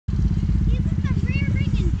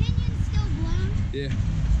Yeah.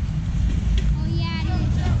 Oh yeah, it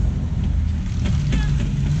is.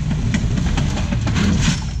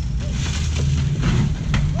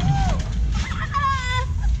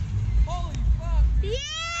 Holy fuck! Yeah!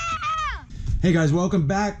 Hey guys, welcome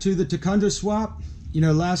back to the Tacundra swap. You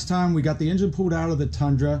know, last time we got the engine pulled out of the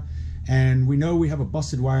Tundra, and we know we have a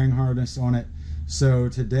busted wiring harness on it. So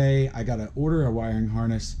today I got to order a wiring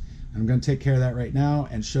harness. I'm going to take care of that right now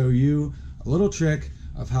and show you a little trick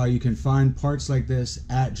of how you can find parts like this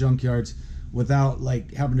at junkyards without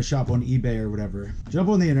like having to shop on eBay or whatever. Jump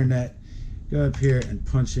on the internet, go up here and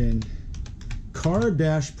punch in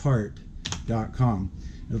car-part.com.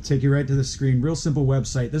 It'll take you right to the screen. Real simple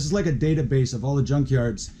website. This is like a database of all the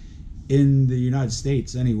junkyards in the United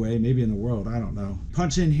States anyway, maybe in the world, I don't know.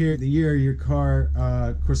 Punch in here the year of your car.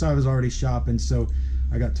 Of course, I was already shopping, so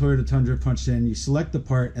I got Toyota Tundra punched in. You select the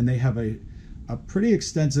part, and they have a pretty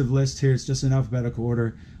extensive list here. It's just in alphabetical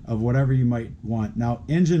order of whatever you might want. Now,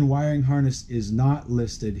 engine wiring harness is not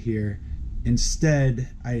listed here. Instead,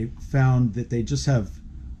 I found that they just have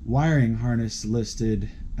wiring harness listed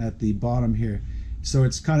at the bottom here. So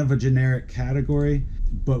it's kind of a generic category,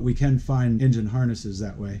 but we can find engine harnesses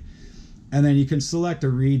that way. And then you can select a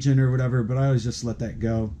region or whatever, but I always just let that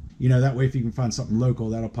go. You know, that way if you can find something local,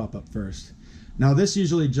 that'll pop up first. Now this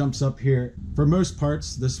usually jumps up here. For most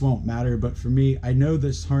parts, this won't matter, but for me, I know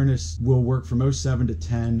this harness will work from 07 to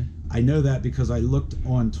 10. I know that because I looked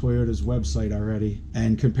on Toyota's website already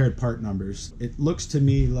and compared part numbers. It looks to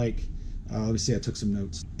me like, let me see, I took some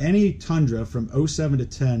notes. Any Tundra from 07 to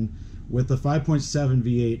 10 with the 5.7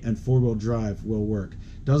 V8 and four-wheel drive will work.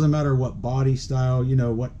 Doesn't matter what body style, you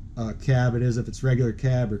know, what cab it is, if it's regular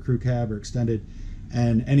cab or crew cab or extended,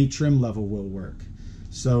 and any trim level will work.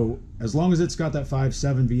 So as long as it's got that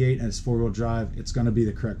 5.7 V8 and it's four-wheel drive, it's going to be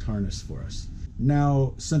the correct harness for us.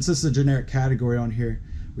 Now, since this is a generic category on here,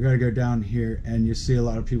 we got to go down here and you see a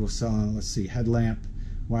lot of people selling, let's see, headlamp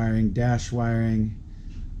wiring, dash wiring,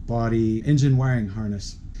 body, engine wiring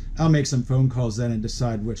harness. I'll make some phone calls then and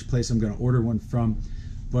decide which place I'm going to order one from.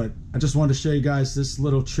 But I just wanted to show you guys this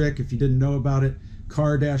little trick if you didn't know about it.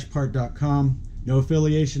 car-part.com. No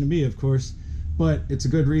affiliation to me, of course, but it's a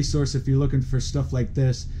good resource if you're looking for stuff like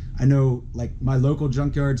this. I know like my local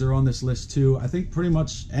junkyards are on this list too. I think pretty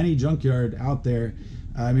much any junkyard out there,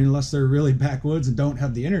 I mean, unless they're really backwoods and don't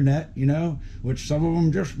have the internet, you know, which some of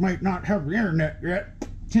them just might not have the internet yet,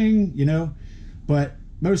 ting, you know, but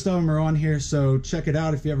most of them are on here, so check it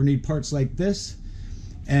out if you ever need parts like this.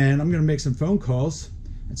 And I'm going to make some phone calls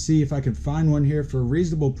and see if I can find one here for a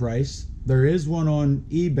reasonable price. There is one on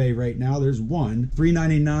eBay right now. There's one,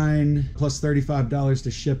 $3.99 plus $35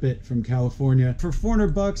 to ship it from California. For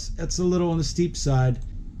 400 bucks, that's a little on the steep side.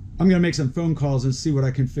 I'm going to make some phone calls and see what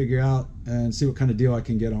I can figure out and see what kind of deal I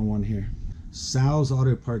can get on one here. Sal's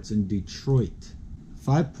Auto Parts in Detroit.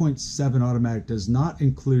 5.7 automatic does not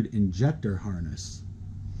include injector harness.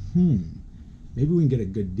 Maybe we can get a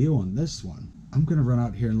good deal on this one. I'm going to run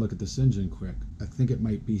out here and look at this engine quick. I think it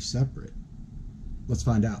might be separate. Let's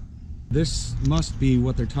find out. This must be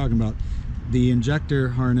what they're talking about. The injector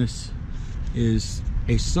harness is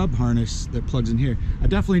a sub harness that plugs in here. I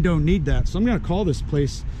definitely don't need that, so I'm going to call this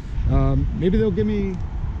place. Maybe they'll give me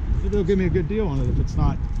a good deal on it if it's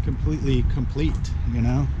not completely complete, you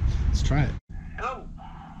know. Let's try it. Hello.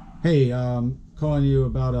 Hey, calling you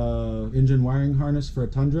about a engine wiring harness for a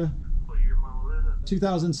Tundra. What year model is it?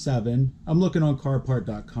 2007. I'm looking on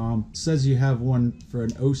car-part.com. It says you have one for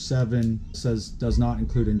an 07. It says does not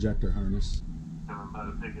include injector harness.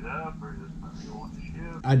 Somebody pick it up, or just you want to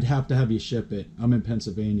ship? I'd have to have you ship it. I'm in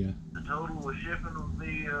Pennsylvania. The total with shipping would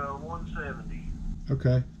be $170.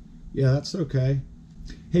 Okay. Yeah, that's okay.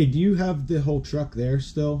 Hey, do you have the whole truck there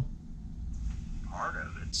still? Part of it.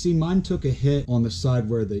 See, mine took a hit on the side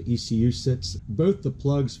where the ECU sits. Both the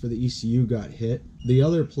plugs for the ECU got hit. The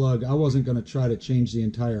other plug, I wasn't going to try to change the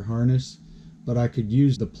entire harness, but I could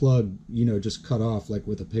use the plug, you know, just cut off like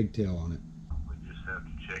with a pigtail on it. We just have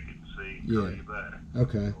to check it and see. Yeah. Call you back.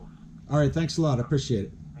 Okay. All right, thanks a lot. I appreciate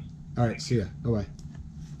it. All right, see ya. Bye-bye.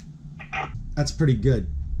 That's pretty good.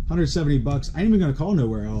 170 bucks. I ain't even going to call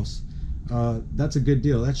nowhere else. That's a good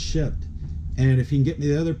deal. That's shipped. And if you can get me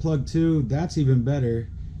the other plug too, that's even better,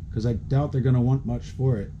 because I doubt they're going to want much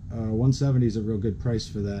for it. 170 is a real good price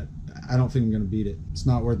for that. I don't think I'm going to beat it. It's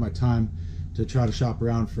not worth my time to try to shop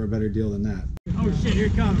around for a better deal than that. Oh shit, here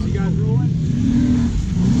it comes. You guys rolling?